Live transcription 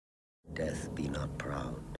Death be not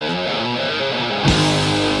proud.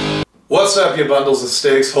 What's up, you bundles of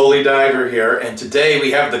sticks? Holy Diver here, and today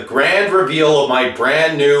we have the grand reveal of my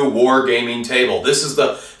brand new wargaming table. This is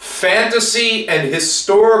the fantasy and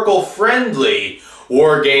historical friendly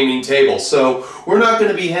wargaming table. So we're not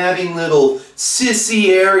going to be having little sissy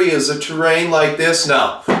areas of terrain like this.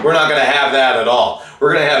 No, we're not going to have that at all.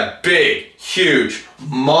 We're going to have big, huge,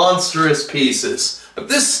 monstrous pieces. But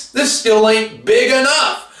this still ain't big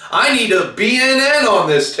enough. I need a BNN on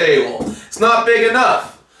this table. It's not big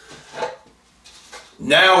enough.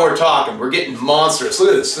 Now we're talking. We're getting monstrous. Look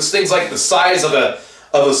at this. This thing's like the size of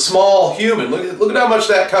a small human. Look at how much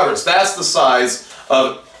that covers. That's the size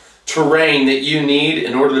of terrain that you need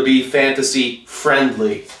in order to be fantasy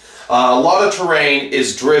friendly. A lot of terrain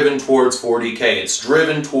is driven towards 40k. It's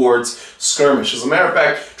driven towards skirmish. As a matter of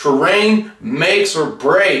fact, terrain makes or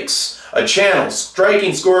breaks a channel.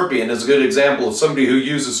 Striking Scorpion is a good example of somebody who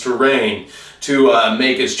uses terrain to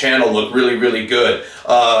make his channel look really, really good.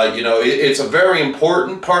 You know, it's a very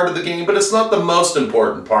important part of the game, but it's not the most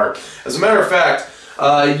important part. As a matter of fact,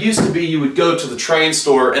 it used to be you would go to the train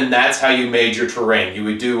store and that's how you made your terrain. You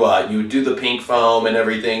would do the pink foam and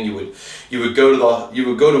everything. You would go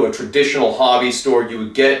to a traditional hobby store. You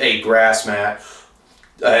would get a grass mat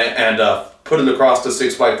and put it across the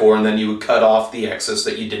 6x4, and then you would cut off the excess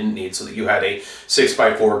that you didn't need so that you had a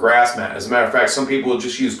 6x4 grass mat. As a matter of fact, some people would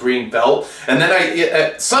just use green felt, and then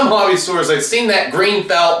at some hobby stores I've seen that green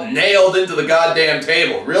felt nailed into the goddamn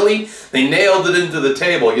table. Really? They nailed it into the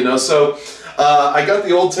table, you know. So I got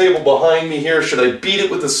the old table behind me here. Should I beat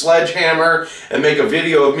it with a sledgehammer and make a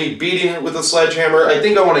video of me beating it with a sledgehammer? I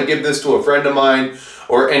think I want to give this to a friend of mine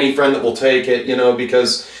or any friend that will take it, you know,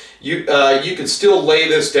 because you could still lay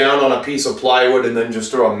this down on a piece of plywood and then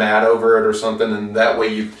just throw a mat over it or something, and that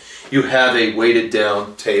way you have a weighted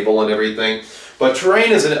down table and everything. But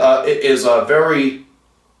terrain is a very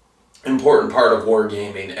important part of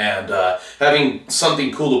wargaming, and having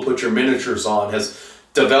something cool to put your miniatures on has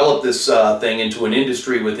developed this thing into an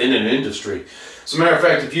industry within an industry. As a matter of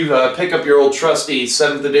fact, if you pick up your old trusty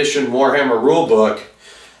 7th edition Warhammer rulebook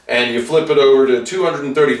and you flip it over to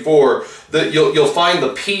 234, you'll find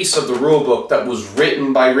the piece of the rulebook that was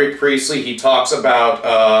written by Rick Priestley. He talks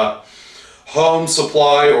about home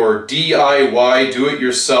supply or DIY,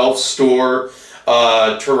 do-it-yourself store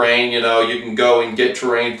terrain. You know, you can go and get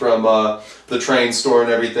terrain from the train store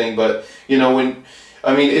and everything, but you know,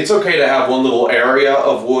 I mean, it's okay to have one little area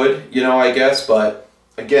of wood, you know, I guess, but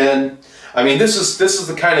again, I mean, this is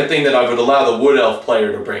the kind of thing that I would allow the Wood Elf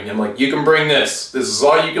player to bring. I'm like, you can bring this. This is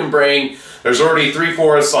all you can bring. There's already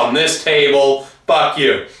 3/4 on this table. Fuck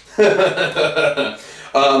you.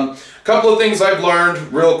 Couple of things I've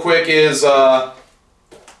learned real quick is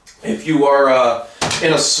if you are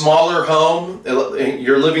in a smaller home,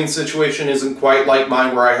 your living situation isn't quite like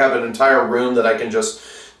mine where I have an entire room that I can just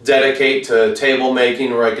dedicate to table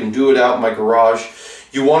making, or I can do it out in my garage.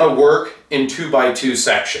 You want to work in 2x2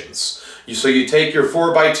 sections. So you take your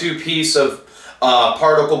 4x2 piece of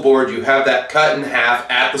particle board, you have that cut in half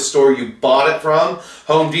at the store you bought it from.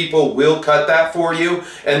 Home Depot will cut that for you,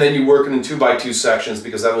 and then you work it in 2x2 sections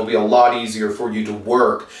because that will be a lot easier for you to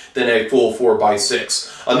work than a full 4x6.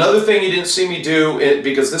 Another thing you didn't see me do,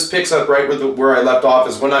 because this picks up right where I left off,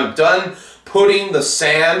 is when I'm done putting the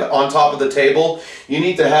sand on top of the table, you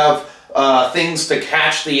need to have things to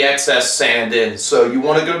catch the excess sand in. So you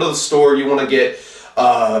want to go to the store, you want to get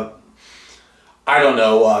I don't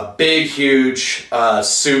know, big, huge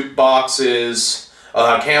soup boxes,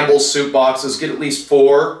 Campbell's soup boxes. Get at least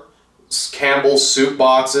 4 Campbell's soup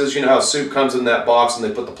boxes. You know how soup comes in that box and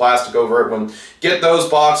they put the plastic over it. Get those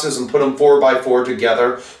boxes and put them 4x4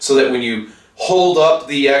 together so that when you hold up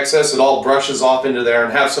the excess, it all brushes off into there,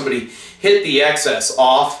 and have somebody hit the excess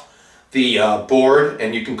off the board,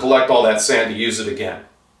 and you can collect all that sand to use it again.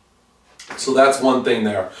 So that's one thing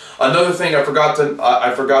there. Another thing I forgot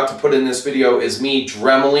to put in this video is me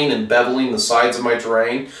dremeling and beveling the sides of my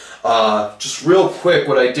terrain. Just real quick,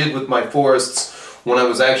 what I did with my forests when I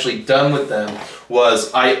was actually done with them was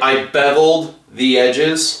I beveled the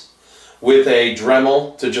edges with a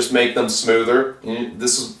Dremel to just make them smoother.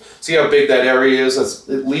 See how big that area is? That's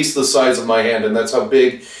at least the size of my hand, and that's how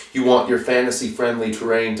big you want your fantasy-friendly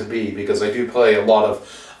terrain to be, because I do play a lot of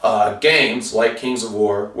games like Kings of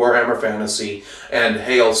War, Warhammer Fantasy, and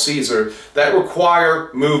Hail Caesar that require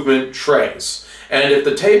movement trays. And if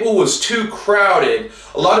the table was too crowded,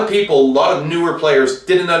 a lot of newer players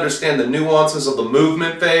didn't understand the nuances of the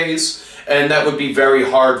movement phase, and that would be very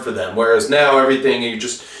hard for them. Whereas now everything, you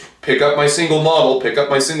just pick up my single model,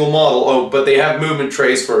 oh, but they have movement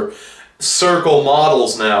trays for circle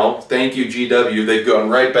models now. Thank you, GW. They've gone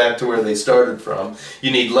right back to where they started from.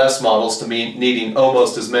 You need less models to mean needing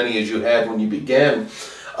almost as many as you had when you began.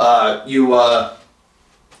 You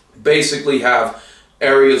basically have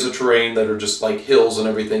areas of terrain that are just like hills and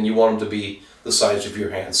everything. You want them to be the size of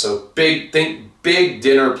your hand. So think big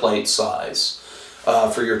dinner plate size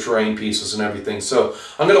for your terrain pieces and everything. So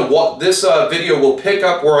I'm going to walk, this video will pick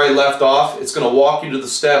up where I left off. It's going to walk you to the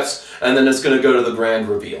steps, and then it's going to go to the grand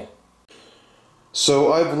reveal.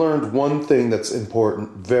 So I've learned one thing that's important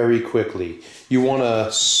very quickly. You want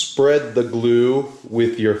to spread the glue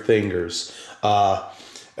with your fingers.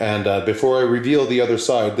 Before I reveal the other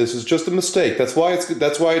side, this is just a mistake. That's why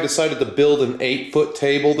I decided to build an 8-foot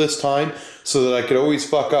table this time, so that I could always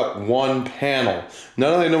fuck up one panel.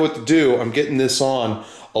 Now that I know what to do, I'm getting this on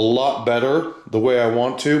a lot better the way I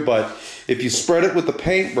want to, but if you spread it with the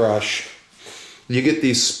paintbrush, you get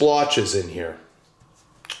these splotches in here,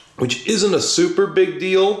 which isn't a super big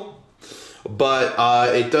deal, but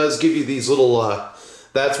it does give you these little,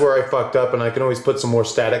 that's where I fucked up, and I can always put some more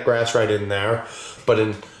static grass right in there. But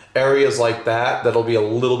in areas like that, that'll be a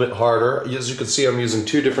little bit harder. As you can see, I'm using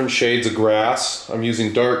 2 different shades of grass. I'm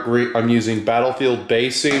using dark green, I'm using Battlefield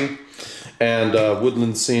Basing and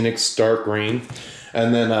Woodland Scenics dark green.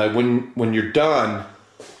 And then when you're done,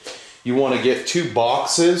 you want to get 2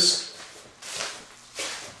 boxes.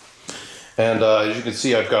 And as you can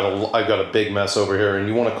see, I've got a big mess over here, and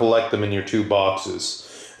you want to collect them in your 2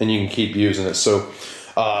 boxes, and you can keep using it. So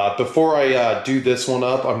before I do this one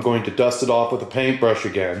up, I'm going to dust it off with a paintbrush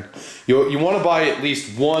again. You want to buy at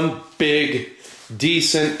least one big,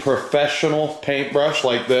 decent, professional paintbrush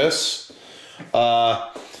like this.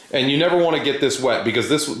 And you never want to get this wet, because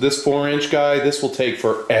this 4-inch guy, this will take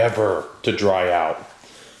forever to dry out.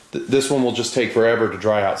 This one will just take forever to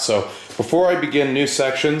dry out. So before I begin new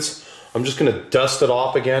sections, I'm just going to dust it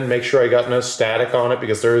off again, make sure I got no static on it,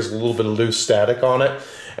 because there is a little bit of loose static on it.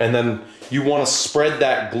 And then you want to spread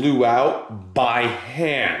that glue out by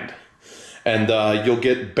hand, and you'll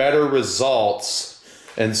get better results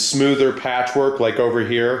and smoother patchwork like over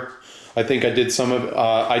here. I think I did some of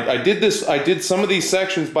I did some of these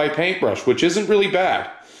sections by paintbrush, which isn't really bad.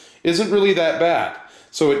 Isn't really that bad.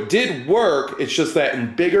 So it did work. It's just that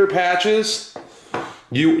in bigger patches,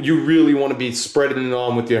 you really want to be spreading it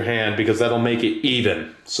on with your hand, because that'll make it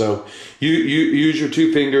even. So you use your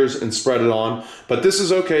 2 fingers and spread it on. But this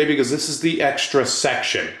is okay, because this is the extra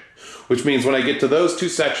section, which means when I get to those 2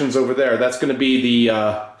 sections over there, that's going to be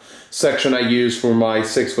the section I use for my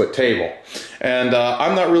 6-foot table. And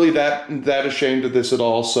I'm not really that ashamed of this at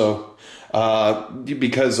all. So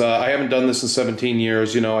because I haven't done this in 17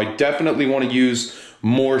 years, you know, I definitely want to use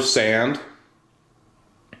more sand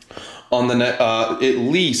on the at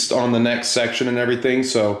least on the next section and everything.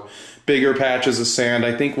 So bigger patches of sand.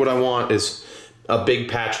 I think what I want is a big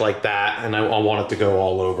patch like that, and I want it to go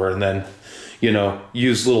all over, and then, you know,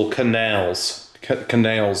 use little canals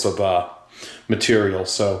of material.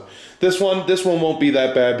 So this one won't be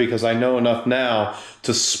that bad, because I know enough now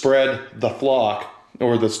to spread the flock,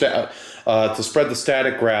 or to spread the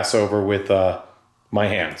static grass over with my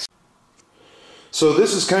hands. So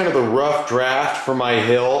this is kind of the rough draft for my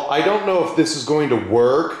hill. I don't know if this is going to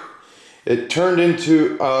work. It turned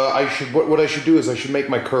into, what I should do is I should make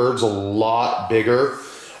my curves a lot bigger.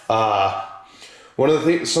 Some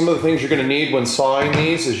of the things you're going to need when sawing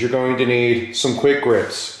these is you're going to need some quick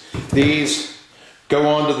grips. These go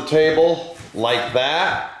onto the table like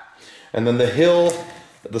that, and then the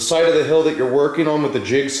side of the hill that you're working on with the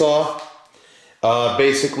jigsaw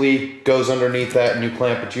basically goes underneath that, and you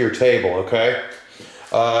clamp it to your table, okay?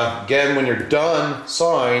 Again, when you're done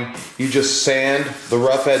sawing, you just sand the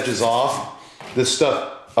rough edges off. This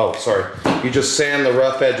stuff, you just sand the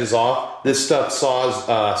rough edges off. This stuff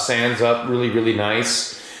sands up really, really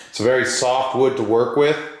nice. It's a very soft wood to work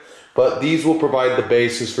with, but these will provide the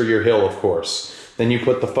basis for your hill, of course. Then you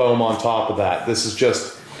put the foam on top of that. This is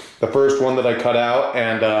just the first one that I cut out,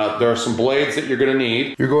 and there are some blades that you're going to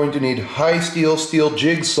need. You're going to need high steel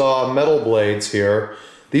jigsaw metal blades here.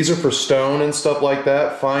 These are for stone and stuff like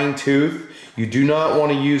that, fine tooth. You do not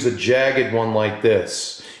want to use a jagged one like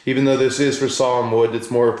this. Even though this is for sawing wood, it's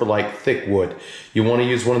more for like thick wood. You want to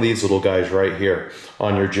use one of these little guys right here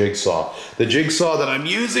on your jigsaw. The jigsaw that I'm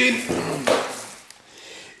using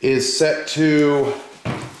is set to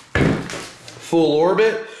full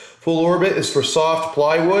orbit. Full orbit is for soft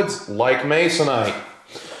plywoods like masonite.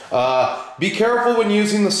 Be careful when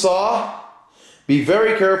using the saw. Be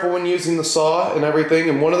very careful when using the saw and everything.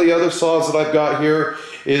 And one of the other saws that I've got here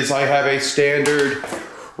is I have a standard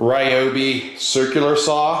Ryobi circular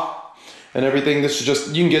saw. and everything. This is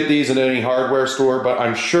just, you can get these in any hardware store, but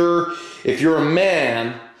I'm sure if you're a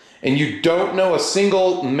man and you don't know a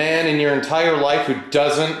single man in your entire life who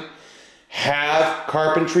doesn't have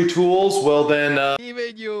carpentry tools, well then,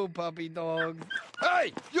 even you, puppy dog.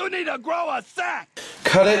 Hey, you need to grow a sack!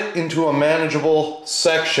 Cut it into a manageable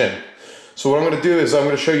section. So what I'm going to do is I'm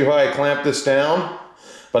going to show you how I clamp this down,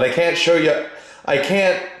 but I can't show you, I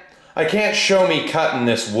can't show me cutting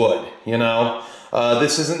this wood, you know.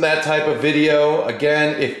 This isn't that type of video.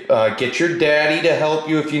 Again, if get your daddy to help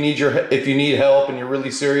you if you need help and you're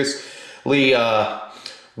really seriously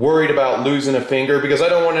worried about losing a finger, because I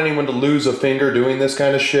don't want anyone to lose a finger doing this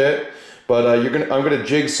kind of shit. But I'm gonna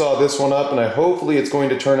jigsaw this one up, and hopefully it's going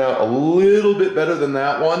to turn out a little bit better than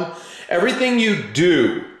that one. Everything you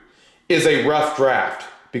do is a rough draft,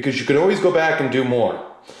 because you can always go back and do more.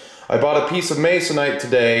 I bought a piece of masonite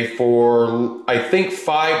today for, I think,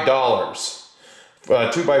 $5.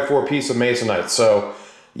 2x4 piece of masonite. So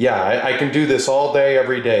yeah, I can do this all day,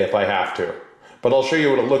 every day if I have to. But I'll show you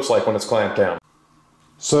what it looks like when it's clamped down.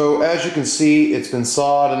 So as you can see, it's been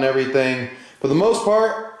sawed and everything. For the most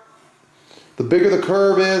part, the bigger the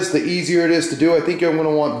curve is, the easier it is to do. I think I'm going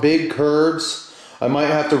to want big curves. I might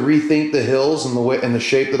have to rethink the hills and the way and the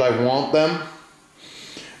shape that I want them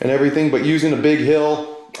and everything. But using a big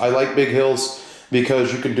hill, I like big hills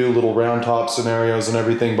because you can do little round top scenarios and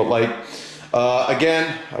everything. But like,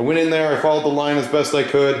 again, I went in there, I followed the line as best I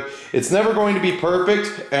could. It's never going to be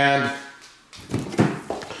perfect, and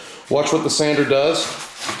watch what the sander does.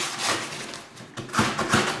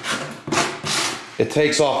 It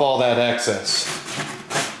takes off all that excess.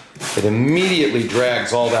 It immediately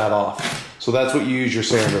drags all that off. So that's what you use your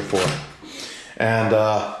sander for. And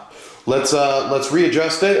let's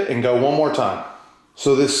readjust it and go one more time.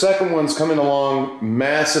 So this second one's coming along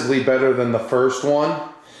massively better than the first one.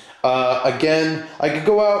 Again, I could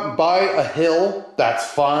go out and buy a hill, that's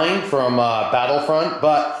fine, from Battlefront,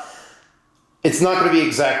 but it's not going to be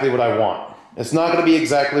exactly what I want. It's not going to be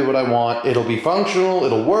exactly what I want. It'll be functional,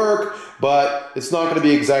 it'll work, but it's not going to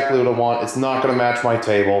be exactly what I want. It's not going to match my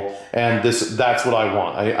table, and that's what I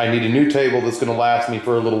want. I need a new table that's going to last me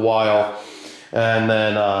for a little while. And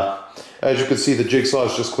then, as you can see, the jigsaw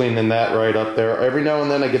is just cleaning that right up there. Every now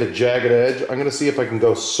and then I get a jagged edge. I'm going to see if I can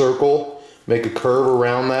go circle, make a curve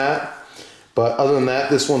around that. But other than that,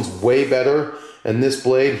 this one's way better, and this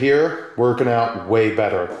blade here, working out way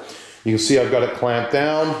better. You can see I've got it clamped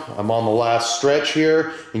down. I'm on the last stretch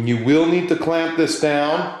here, and you will need to clamp this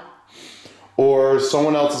down, or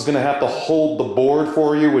someone else is going to have to hold the board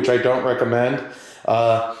for you, which I don't recommend.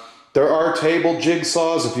 There are table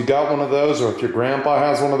jigsaws. If you got one of those, or if your grandpa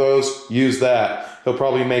has one of those, use that. He'll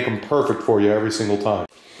probably make them perfect for you every single time.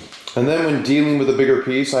 And then when dealing with a bigger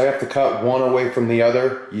piece, I have to cut one away from the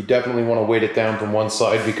other. You definitely want to weight it down from one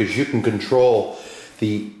side, because you can control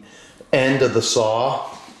the end of the saw.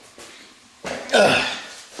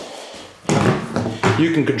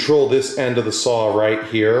 You can control this end of the saw right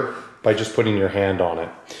here by just putting your hand on it.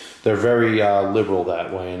 They're very liberal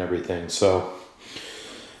that way and everything. So,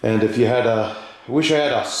 and if you had I wish I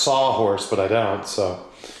had a sawhorse, but I don't. So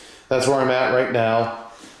that's where I'm at right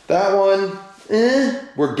now. That one,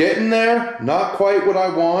 we're getting there. Not quite what I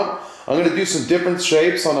want. I'm going to do some different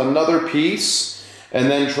shapes on another piece and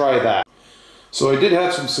then try that. So I did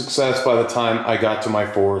have some success by the time I got to my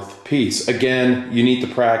fourth piece. Again, you need to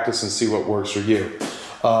practice and see what works for you.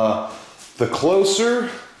 The closer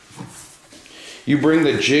you bring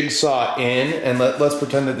the jigsaw in, and let's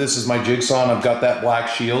pretend that this is my jigsaw and I've got that black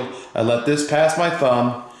shield. I let this pass my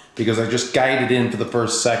thumb because I just guided in for the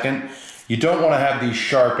first second. You don't want to have these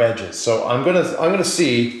sharp edges. So I'm gonna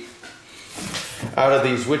see out of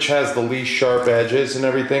these which has the least sharp edges and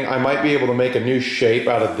everything. I might be able to make a new shape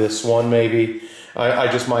out of this one maybe.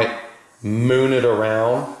 I just might moon it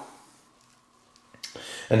around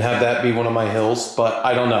and have that be one of my hills, but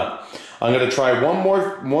I don't know. I'm gonna try one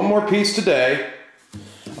more piece today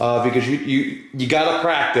because you gotta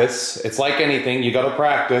practice. It's like anything, you gotta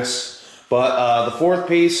practice. But the fourth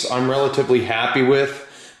piece I'm relatively happy with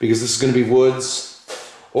because this is gonna be woods.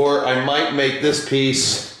 Or I might make this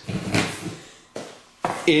piece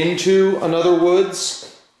into another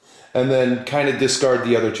woods and then kind of discard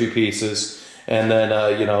the other two pieces. And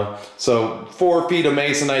then, you know, so 4 feet of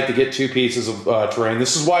masonite to get 2 pieces of terrain.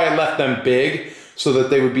 This is why I left them big, so that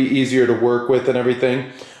they would be easier to work with and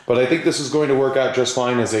everything. But I think this is going to work out just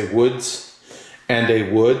fine as a woods and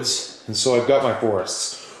a woods. And so I've got my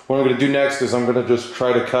forests. What I'm going to do next is I'm going to just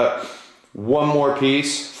try to cut one more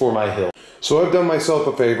piece for my hill. So I've done myself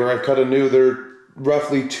a favor. I've cut a new, they're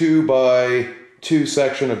roughly 2 by 2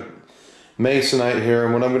 section of masonite here,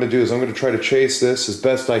 and what I'm going to do is I'm going to try to chase this as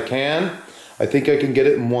best I can. I think I can get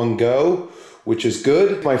it in one go, which is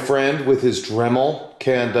good. My friend with his Dremel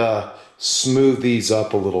can smooth these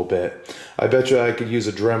up a little bit. I bet you I could use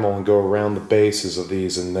a Dremel and go around the bases of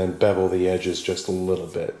these and then bevel the edges just a little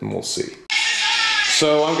bit, and we'll see.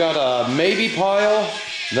 So I've got a maybe pile,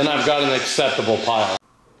 then I've got an acceptable pile.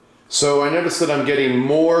 So I noticed that I'm getting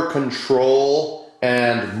more control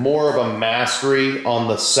and more of a mastery on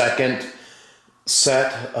the second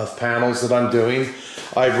set of panels that I'm doing.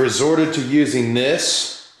 I've resorted to using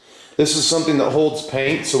this. This is something that holds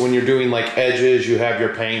paint, so when you're doing like edges, you have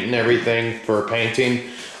your paint and everything for painting.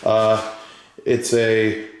 It's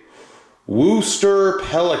a Worcester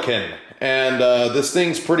Pelican, and this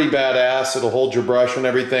thing's pretty badass. It'll hold your brush and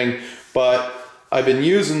everything, but I've been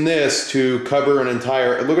using this to cover an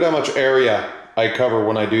entire, look at how much area I cover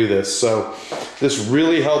when I do this. So this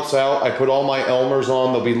really helps out. I put all my Elmers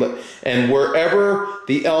on, they'll be and wherever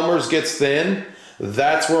the Elmers gets thin,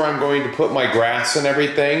 that's where I'm going to put my grass and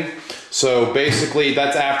everything. So basically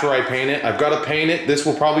that's after I paint it. I've got to paint it. This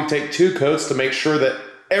will probably take 2 coats to make sure that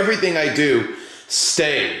everything I do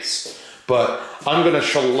stays. But I'm going to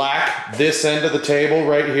shellac this end of the table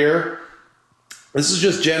right here. This is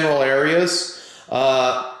just general areas.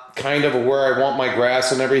 Kind of where I want my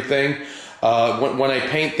grass and everything. When I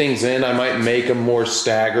paint things in, I might make them more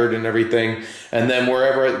staggered and everything. And then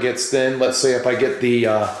wherever it gets thin, let's say if I get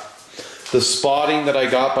the spotting that I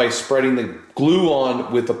got by spreading the glue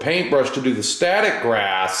on with the paintbrush to do the static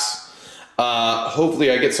grass,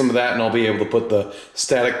 hopefully I get some of that and I'll be able to put the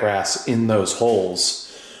static grass in those holes.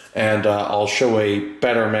 And I'll show a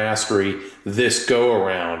better mastery this go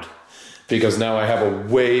around, because now I have a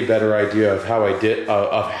way better idea of how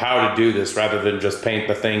to do this, rather than just paint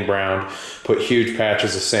the thing brown, put huge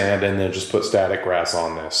patches of sand, and then just put static grass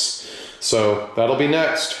on this. So that'll be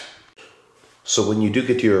next. So when you do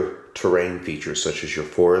get to your terrain features, such as your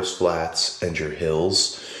forest flats and your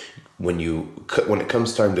hills, when it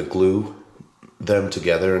comes time to glue them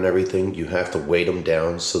together and everything, you have to weight them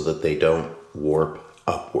down so that they don't warp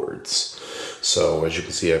upwards. So as you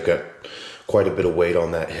can see, I've got quite a bit of weight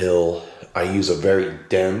on that hill. I use a very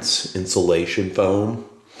dense insulation foam.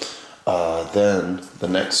 Then the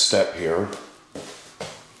next step here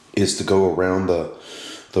is to go around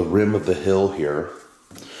the rim of the hill here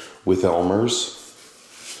with Elmers,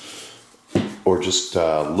 or just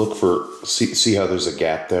look for, see how there's a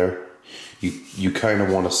gap there? You kind of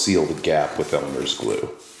want to seal the gap with Elmer's glue,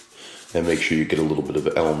 and make sure you get a little bit of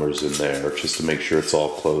Elmer's in there just to make sure it's all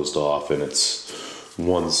closed off and it's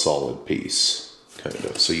one solid piece. Kind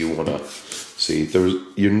of. So you want to see,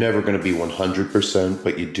 you're never going to be 100%,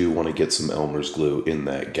 but you do want to get some Elmer's glue in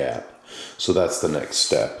that gap. So that's the next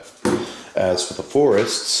step. As for the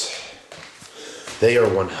forests, they are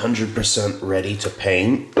 100% ready to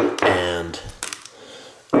paint, and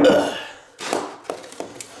I'm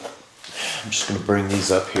just going to bring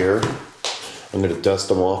these up here. I'm going to dust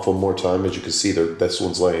them off one more time. As you can see, this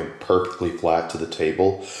one's laying perfectly flat to the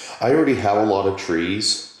table. I already have a lot of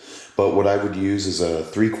trees, but what I would use is a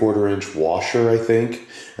 3/4 inch washer, I think,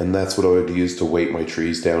 and that's what I would use to weight my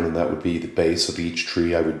trees down, and that would be the base of each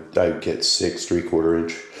tree. I would get 6 3/4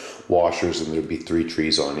 inch washers, and there'd be 3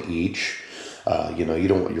 trees on each. You know, you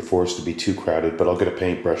don't want your forest to be too crowded, but I'll get a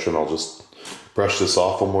paintbrush and I'll just brush this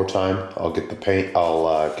off one more time. I'll get the paint,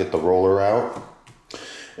 I'll get the roller out,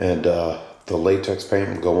 and the latex paint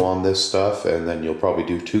will go on this stuff, and then you'll probably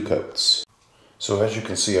do 2 coats. So as you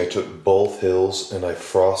can see, I took both hills and I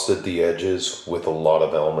frosted the edges with a lot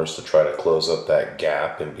of Elmer's to try to close up that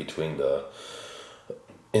gap in between the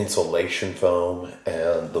insulation foam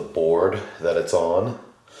and the board that it's on.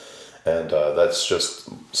 And that's just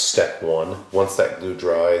step 1. Once that glue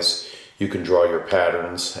dries, you can draw your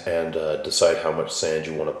patterns and decide how much sand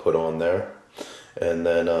you want to put on there. And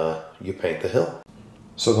then you paint the hill.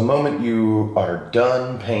 So the moment you are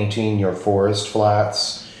done painting your forest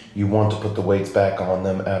flats, you want to put the weights back on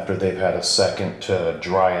them after they've had a second to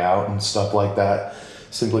dry out and stuff like that,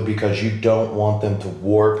 simply because you don't want them to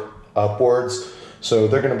warp upwards. So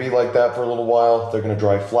they're going to be like that for a little while. They're going to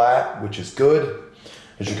dry flat, which is good.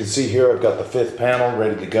 As you can see here, I've got the 5th panel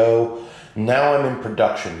ready to go. Now I'm in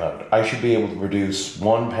production mode. I should be able to produce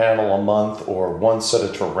 1 panel a month or 1 set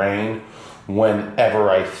of terrain whenever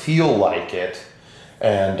I feel like it.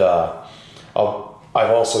 And I've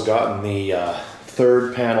also gotten the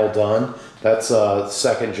 3rd panel done. That's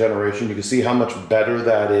 2nd generation. You can see how much better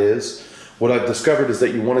that is. What I've discovered is that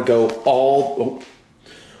you want to go all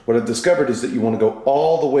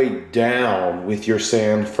the way down with your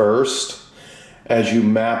sand first. As you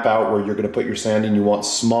map out where you're going to put your sand in, you want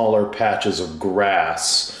smaller patches of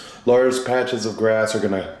grass large patches of grass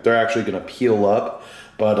they're actually gonna peel up,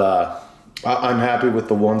 but I'm happy with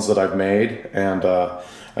the ones that I've made, and I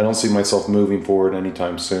don't see myself moving forward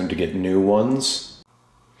anytime soon to get new ones.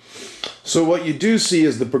 So what you do see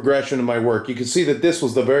is the progression of my work. You can see that this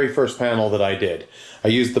was the very first panel that I did. I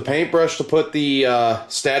used the paintbrush to put the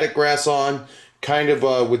static grass on, kind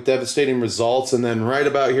of with devastating results, and then right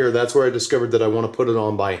about here, that's where I discovered that I want to put it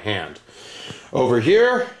on by hand. Over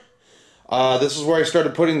here, this is where I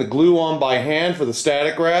started putting the glue on by hand for the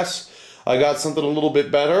static grass. I got something a little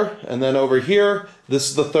bit better, and then over here, this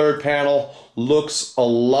is the third panel. Looks a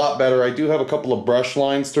lot better. I do have a couple of brush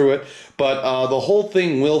lines through it, but the whole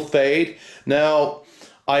thing will fade. Now,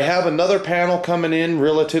 I have another panel coming in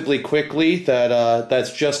relatively quickly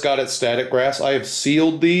that's just got its static grass. I have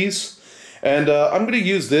sealed these, and I'm going to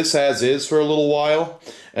use this as is for a little while,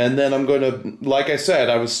 and then I'm going to, like I said,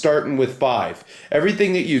 I was starting with 5.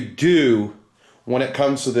 Everything that you do when it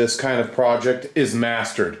comes to this kind of project is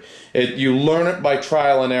mastered. You learn it by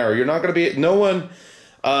trial and error. You're not going to be, no one,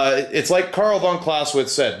 it's like Karl von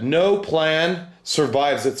Clausewitz said, no plan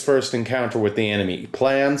survives its first encounter with the enemy.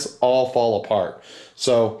 Plans all fall apart.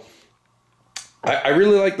 So I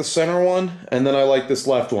really like the center one, and then I like this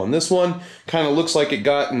left one. This one kind of looks like it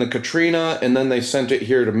got in the Katrina, and then they sent it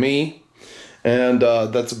here to me, and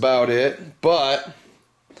that's about it. But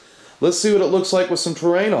let's see what it looks like with some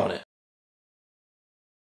terrain on it.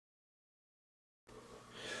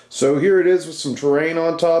 So here it is with some terrain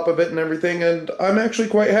on top of it and everything, and I'm actually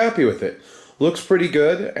quite happy with it. Looks pretty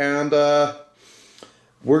good, and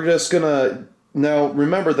we're just gonna... Now,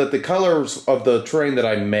 remember that the colors of the terrain that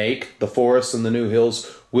I make, the forests and the new hills,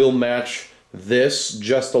 will match this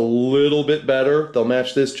just a little bit better. They'll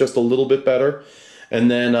match this just a little bit better. And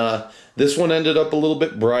then this one ended up a little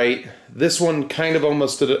bit bright. This one kind of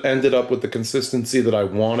almost ended up with the consistency that I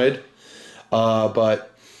wanted.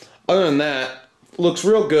 But other than that, looks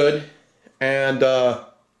real good. And I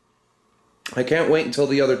can't wait until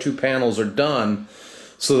the other 2 panels are done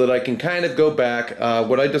so that I can kind of go back.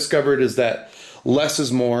 What I discovered is that less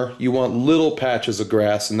is more. You want little patches of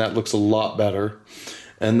grass, and that looks a lot better.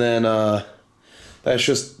 And then that's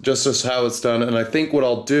just how it's done. And I think what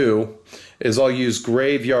I'll do is I'll use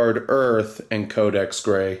Graveyard Earth and Codex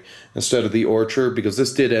Gray instead of the Orchard, because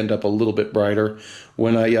this did end up a little bit brighter.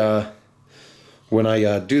 When I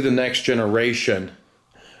do the next generation,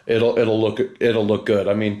 it'll look good.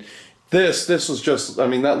 I mean, this was just, I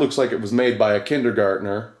mean, that looks like it was made by a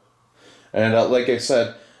kindergartner. And like I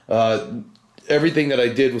said, everything that I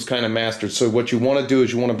did was kind of mastered. So what you want to do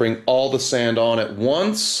is you want to bring all the sand on at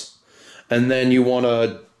once, and then you want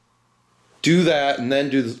to do that and then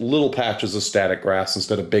do little patches of static grass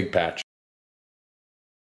instead of big patches.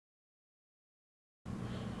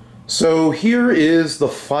 So here is the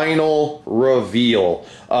final reveal.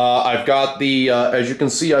 I've got the, as you can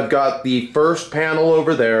see, I've got the first panel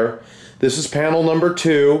over there. This is panel number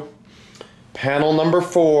 2, panel number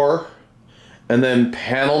 4, and then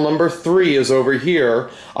panel number 3 is over here.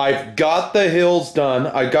 I've got the hills done.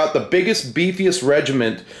 I've got the biggest, beefiest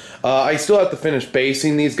regiment. I still have to finish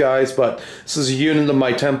basing these guys, but this is a unit of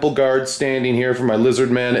my temple guards standing here for my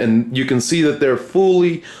lizard men, and you can see that they're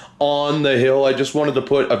fully on the hill. I just wanted to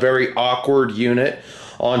put a very awkward unit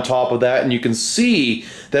on top of that, and you can see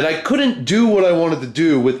that I couldn't do what I wanted to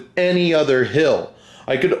do with any other hill.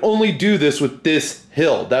 I could only do this with this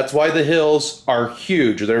hill. That's why the hills are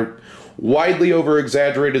huge. They're widely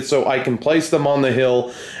over-exaggerated, so I can place them on the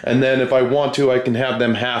hill, and then if I want to, I can have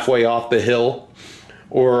them halfway off the hill,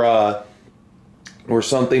 or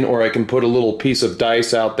something, or I can put a little piece of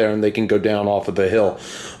dice out there and they can go down off of the hill.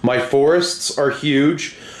 My forests are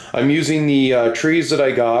huge. I'm using the trees that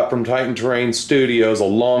I got from Titan Terrain Studios a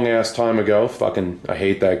long-ass time ago. Fucking, I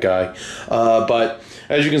hate that guy. But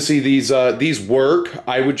as you can see, these work.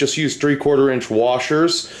 I would just use 3/4-inch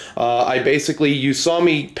washers. I basically, you saw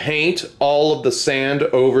me paint all of the sand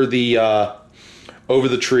over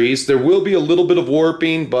the trees. There will be a little bit of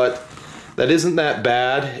warping, but that isn't that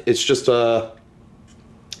bad. It's just the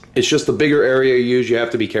bigger area you use. You have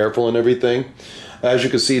to be careful and everything. As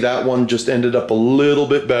you can see, that one just ended up a little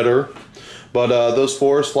bit better, but those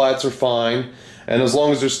forest flats are fine, and as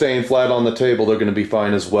long as they're staying flat on the table, they're going to be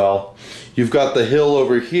fine as well. You've got the hill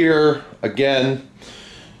over here, again,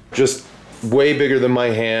 just way bigger than my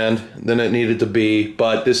hand than it needed to be,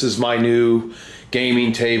 but this is my new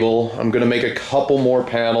gaming table. I'm going to make a couple more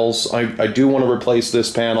panels. I do want to replace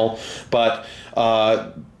this panel, but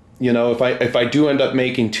you know, if I do end up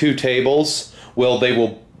making 2 tables, well, they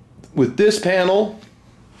will, with this panel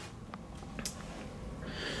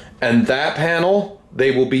and that panel,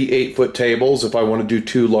 they will be 8-foot tables if I want to do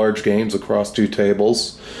 2 large games across 2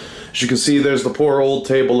 tables. As you can see, there's the poor old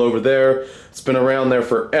table over there. It's been around there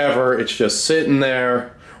forever. It's just sitting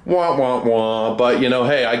there. Wah, wah, wah. But, you know,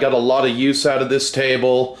 hey, I got a lot of use out of this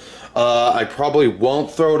table. I probably won't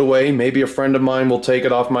throw it away. Maybe a friend of mine will take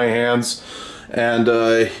it off my hands.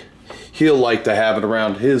 And he'll like to have it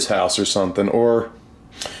around his house or something. Or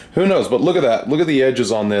who knows? But look at that. Look at the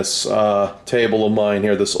edges on this table of mine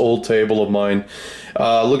here. This old table of mine.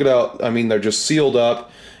 Look at how, I mean, they're just sealed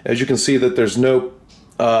up. As you can see that there's no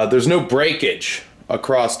breakage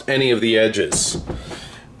across any of the edges.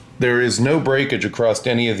 There is no breakage across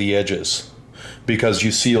any of the edges because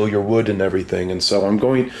you seal your wood and everything. And so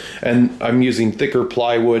I'm using thicker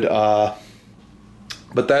plywood,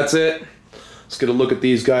 but that's it. Let's get a look at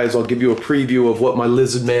these guys. I'll give you a preview of what my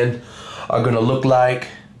lizard men are gonna look like.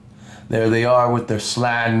 There they are with their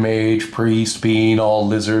slan mage, priest, being all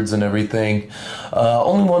lizards and everything.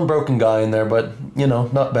 Only one broken guy in there, but, you know,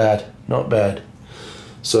 not bad. Not bad.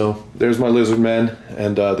 So, there's my lizard men,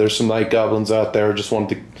 and there's some night goblins out there. Just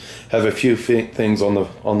wanted to have a few things on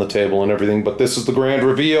the table and everything. But this is the grand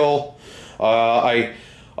reveal. I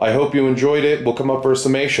hope you enjoyed it. We'll come up for a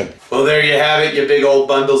summation. Well, there you have it, you big old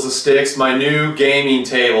bundles of sticks. My new gaming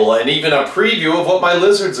table, and even a preview of what my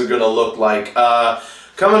lizards are going to look like.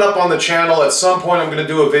 Coming up on the channel, at some point I'm going to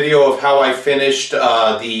do a video of how I finished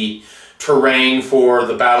the terrain for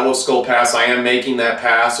the Battle of Skull Pass. I am making that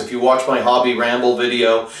pass. If you watch my Hobby Ramble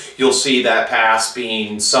video, you'll see that pass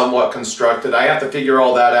being somewhat constructed. I have to figure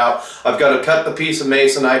all that out. I've got to cut the piece of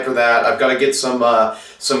masonite for that. I've got to get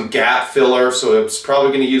some gap filler, so it's probably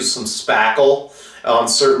going to use some spackle on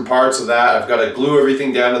certain parts of that. I've got to glue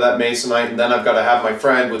everything down to that masonite, and then I've got to have my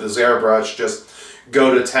friend with his airbrush just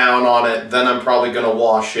go to town on it. Then I'm probably going to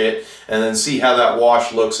wash it and then see how that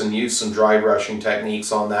wash looks and use some dry brushing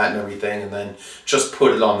techniques on that and everything, and then just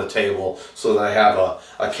put it on the table so that I have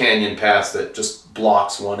a canyon pass that just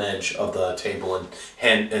blocks one edge of the table,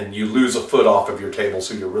 and you lose a foot off of your table,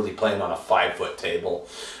 so you're really playing on a 5-foot table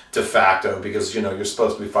de facto, because, you know, you're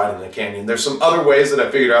supposed to be fighting in the canyon. There's some other ways that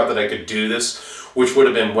I figured out that I could do this, which would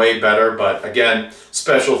have been way better, but again,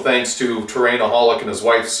 special thanks to Terrainaholic and his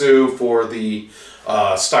wife Sue for the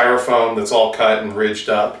styrofoam that's all cut and ridged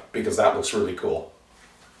up, because that looks really cool.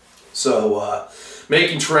 So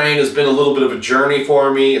making terrain has been a little bit of a journey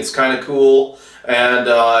for me. It's kind of cool, and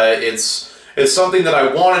it's something that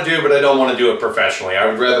I want to do, but I don't want to do it professionally. I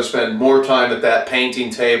would rather spend more time at that painting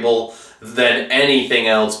table than anything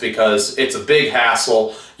else, because it's a big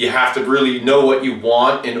hassle. You have to really know what you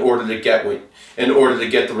want in order to get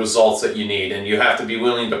the results that you need, and you have to be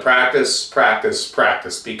willing to practice,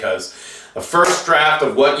 because the first draft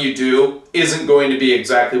of what you do isn't going to be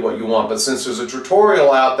exactly what you want. But since there's a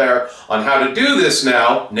tutorial out there on how to do this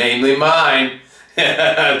now, namely mine,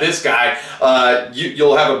 this guy,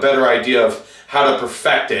 you'll have a better idea of how to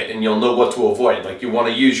perfect it, and you'll know what to avoid. Like, you want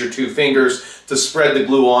to use your 2 fingers to spread the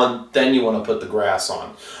glue on, then you want to put the grass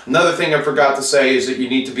on. Another thing I forgot to say is that you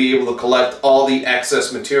need to be able to collect all the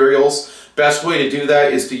excess materials. Best way to do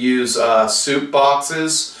that is to use soup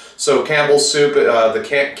boxes. So Campbell's soup, the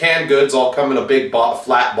canned goods all come in a big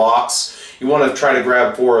flat box. You want to try to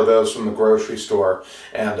grab 4 of those from the grocery store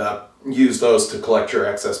and use those to collect your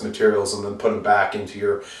excess materials, and then put them back into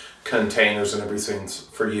your containers and everything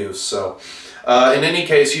for use. So in any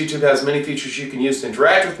case, YouTube has many features you can use to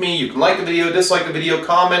interact with me. You can like the video, dislike the video,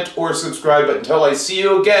 comment, or subscribe. But until I see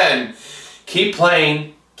you again, keep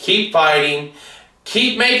playing, keep fighting,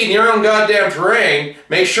 keep making your own goddamn terrain.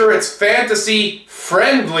 Make sure it's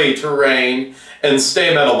fantasy-friendly terrain, and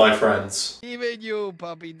stay metal, my friends. Even you,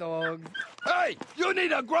 puppy dog. Hey, you need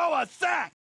to grow a sack!